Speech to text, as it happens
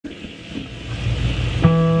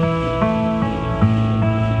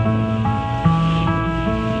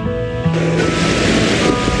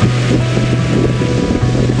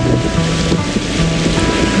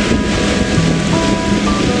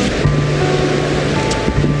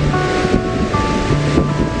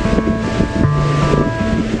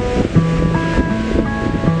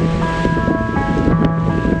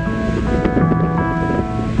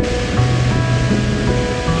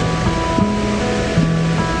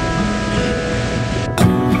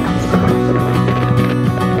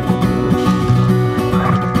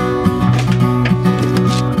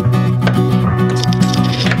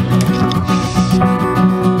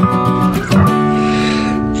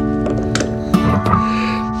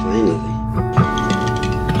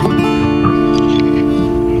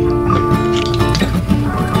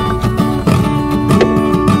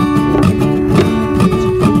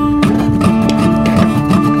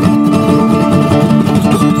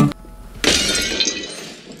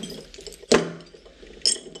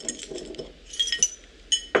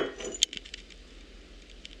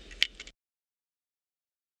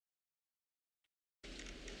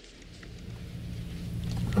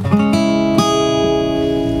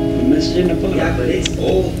message in a bottle. Yeah, but it's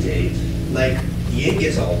old, Dave. Like, the ink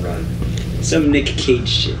is all run. Some Nick Cage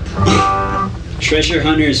shit. Treasure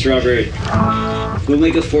hunters, Robert. We'll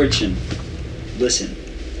make a fortune. Listen,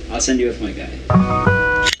 I'll send you with my guy.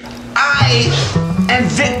 I am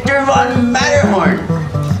Victor von Matterhorn.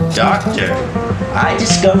 Doctor, I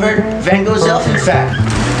discovered Van Gogh's elfin fact.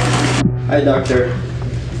 Hi, Doctor.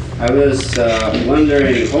 I was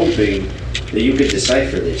wondering, hoping that you could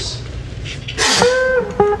decipher this.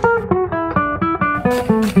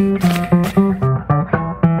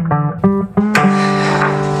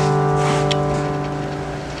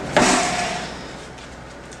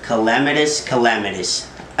 Calamitous, calamitous.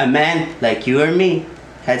 A man like you or me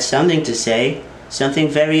had something to say, something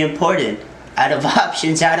very important. Out of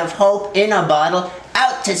options, out of hope, in a bottle,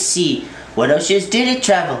 out to sea. What oceans did it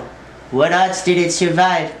travel? What odds did it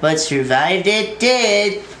survive? But survived it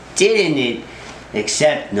did, didn't it?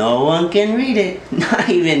 Except no one can read it, not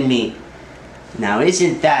even me. Now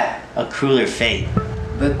isn't that a crueler fate?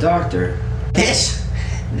 But Doctor...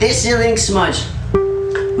 This ill ink smudge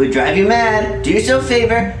would drive you mad. Do yourself a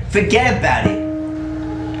favor, forget about it.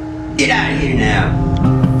 Get out of here now.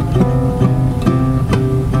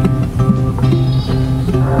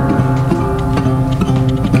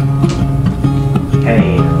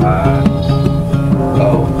 Hey,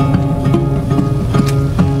 oh.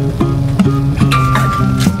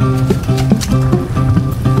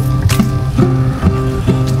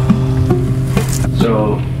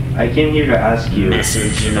 So, I came here to ask you...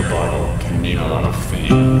 Message in a bottle can mean a lot of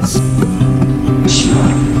things.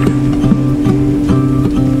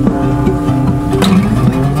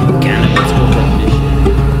 Cannabis full definition.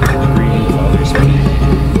 Green father's pain.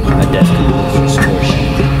 A death convulsion distortion.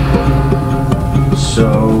 So,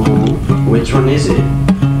 which one is it?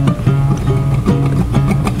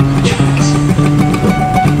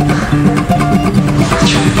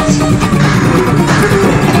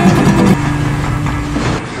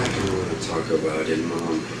 About it,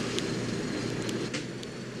 Mom.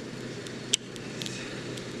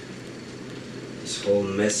 This whole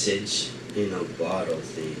message in a bottle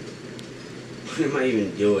thing. What am I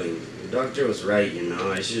even doing? The doctor was right, you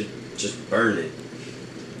know. I should just burn it.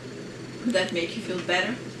 Would that make you feel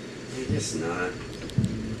better? I guess not.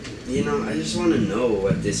 You know, I just want to know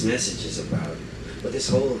what this message is about. What this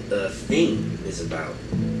whole thing is about.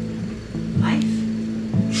 Life?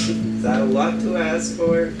 Is that a lot to ask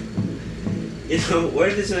for? You know, what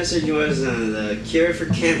if this message was the cure for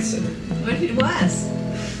cancer? What if it was?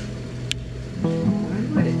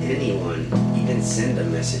 Why would anyone even send a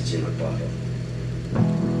message in a bottle?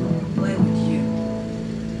 Why would you?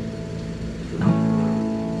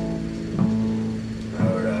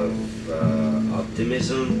 Out of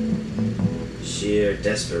optimism, sheer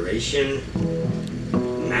desperation,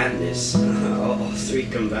 madness, all three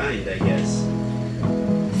combined, I guess.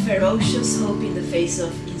 Ferocious hope in the face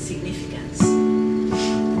of insignificance.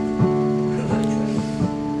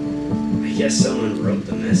 I guess someone wrote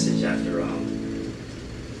the message after all.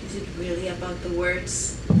 Is it really about the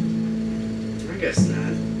words? I guess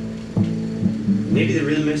not. Maybe the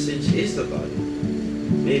real message is the bottle.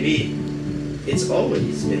 Maybe it's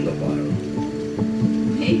always been the bottle.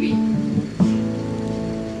 Maybe.